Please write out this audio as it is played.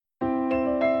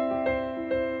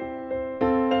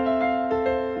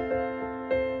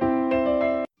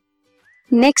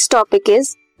Next topic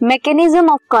is mechanism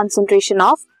of concentration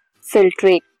of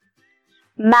filtrate.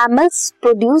 Mammals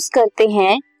produce करते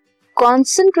हैं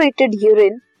concentrated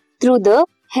urine through the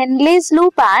Henle's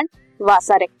loop and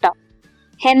vasa रेक्टा।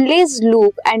 Henle's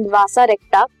loop and vasa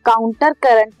रेक्टा counter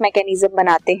current mechanism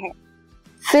बनाते हैं।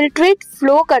 Filtrate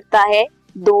flow करता है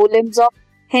दो limbs of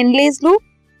Henle's loop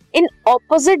in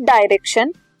opposite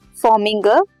direction forming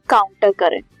a counter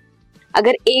current.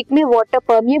 अगर एक में वाटर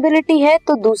परमिएबिलिटी है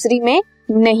तो दूसरी में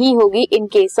नहीं होगी in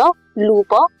case of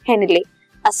loop of Henle.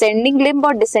 Ascending limb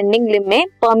और डिसेंडिंग लिम्ब में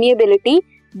परमिएबिलिटी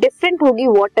डिफरेंट होगी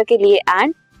वाटर के लिए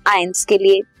एंड आयंस के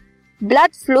लिए।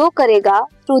 ब्लड फ्लो करेगा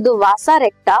थ्रू द वासा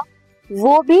रेक्टा,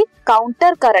 वो भी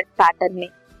काउंटर करंट पैटर्न में,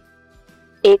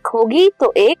 एक होगी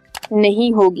तो एक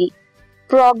नहीं होगी।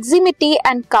 Proximity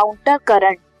and counter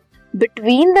current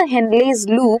between the Henle's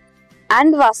loop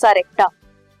and vasa रेक्टा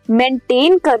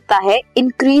maintain करता है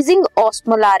increasing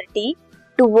osmolarity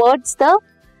towards the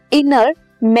inner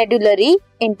medullary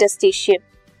interstitium.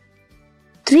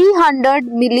 300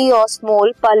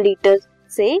 milliosmole पर लीटर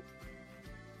से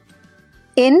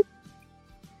in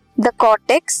the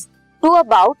cortex to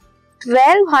about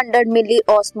 1200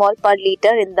 milliosmole पर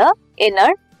litre in the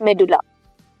inner medulla.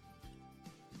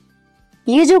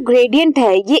 ये जो gradient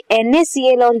है ये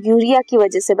NaCl और यूरिया की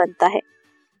वजह से बनता है।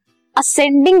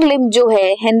 असेंडिंग लिम्ब जो है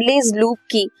हेनलेज लूप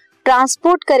की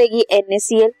ट्रांसपोर्ट करेगी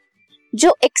NaCl,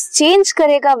 जो एक्सचेंज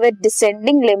करेगा with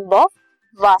descending limb of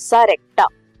Vasa रेक्टा।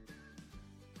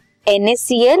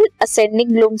 NaCl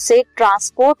ascending limb से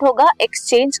ट्रांसपोर्ट होगा,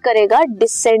 एक्सचेंज करेगा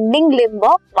डिसेंडिंग लिम्ब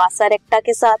ऑफ वासा रेक्टा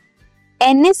के साथ।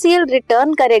 NaCl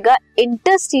रिटर्न करेगा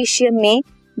इंटरस्टिशियम में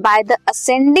by the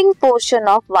ascending portion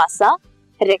of Vasa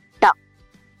रेक्टा।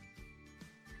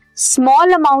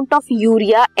 Small amount of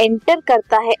urea enter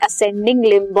करता है ascending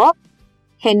limb of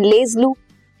Henle's loop.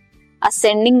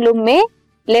 Ascending limb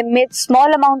में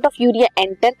small amount of urea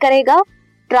enter करेगा,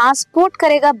 ट्रांसपोर्ट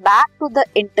करेगा back to the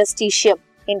interstitium,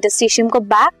 interstitium को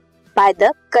back by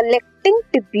the collecting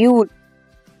tubule.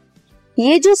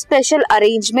 ये जो special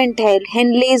arrangement है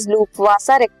Henle's loop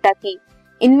vasa recta की,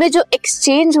 इनमें जो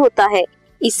एक्सचेंज होता है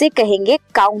इसे कहेंगे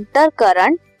काउंटर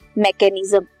करंट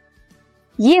मैकेनिज्म।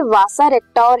 ये वासा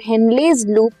रेक्टा और हेनलेज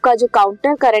लूप का जो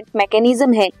काउंटर करंट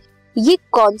मैकेनिज्म है ये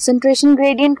कंसंट्रेशन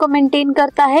ग्रेडियंट को मेंटेन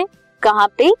करता है। कहां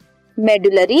पे?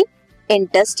 मेडुलरी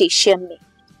इंटरस्टिशियम में।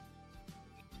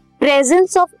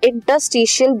 प्रेजेंस ऑफ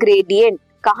इंटरस्टिशियल ग्रेडियंट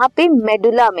कहां पे?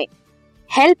 मेडुला में।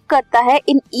 हेल्प करता है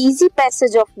in easy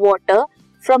passage of water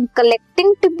from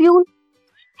collecting tubule.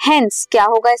 Hence क्या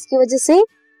होगा इसकी वजह से?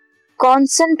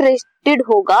 कॉन्सेंट्रेटेड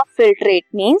होगा filtrate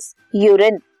means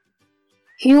urine.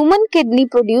 Human kidney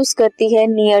produce करती है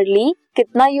नियरली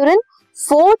कितना urine?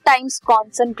 4 times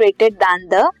concentrated than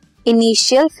the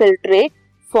initial filtrate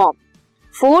form.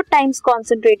 4 times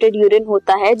concentrated urine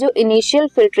होता है जो इनिशियल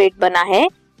फिल्ट्रेट बना है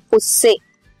उससे।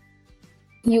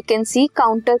 You can see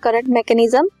counter current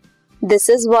mechanism. This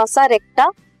is वासा रेक्टा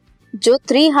जो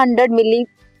 300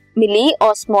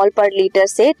 मिलीऑस्मोल पर लीटर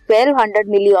से 1200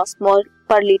 मिलीऑस्मोल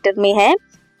पर लीटर में है,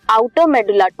 outer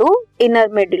medulla to inner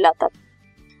medulla तक।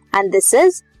 And this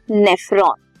is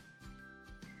nephron.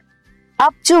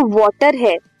 अब जो वाटर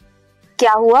है,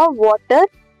 क्या हुआ? वाटर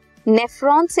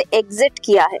नेफ्रॉन से एग्जिट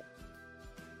किया है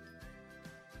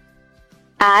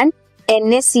एंड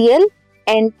NaCl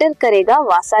एंटर करेगा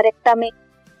वासा रेक्टा में।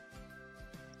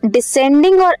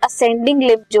 डिसेंडिंग और असेंडिंग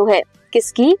लिम्ब जो है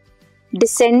किसकी?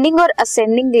 डिसेंडिंग और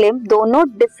असेंडिंग लिम्ब दोनों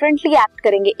डिफरेंटली एक्ट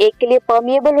करेंगे। एक के लिए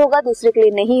परमिएबल होगा, दूसरे के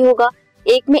लिए नहीं होगा।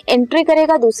 एक में एंट्री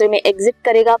करेगा, दूसरे में एग्जिट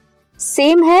करेगा।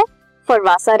 सेम है for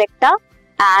Vasa रेक्टा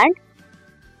and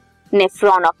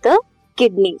nephron of the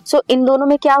kidney. सो इन दोनों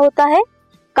में क्या होता है?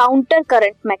 काउंटर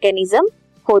करंट मैकेनिज्म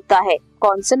होता है।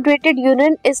 Concentrated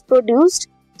urine is produced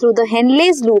through the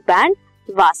Henle's loop and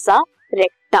vasa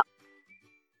रेक्टा।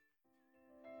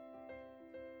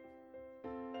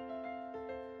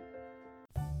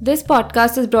 This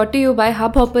podcast is brought to you bye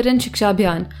hub hopper and शिक्षा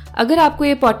अभियान। अगर आपको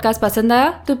ये पॉडकास्ट पसंद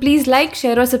आया तो प्लीज़ लाइक,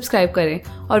 शेयर और सब्सक्राइब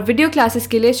करें और वीडियो क्लासेस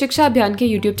के लिए शिक्षा अभियान के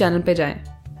YouTube चैनल पर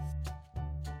जाएं।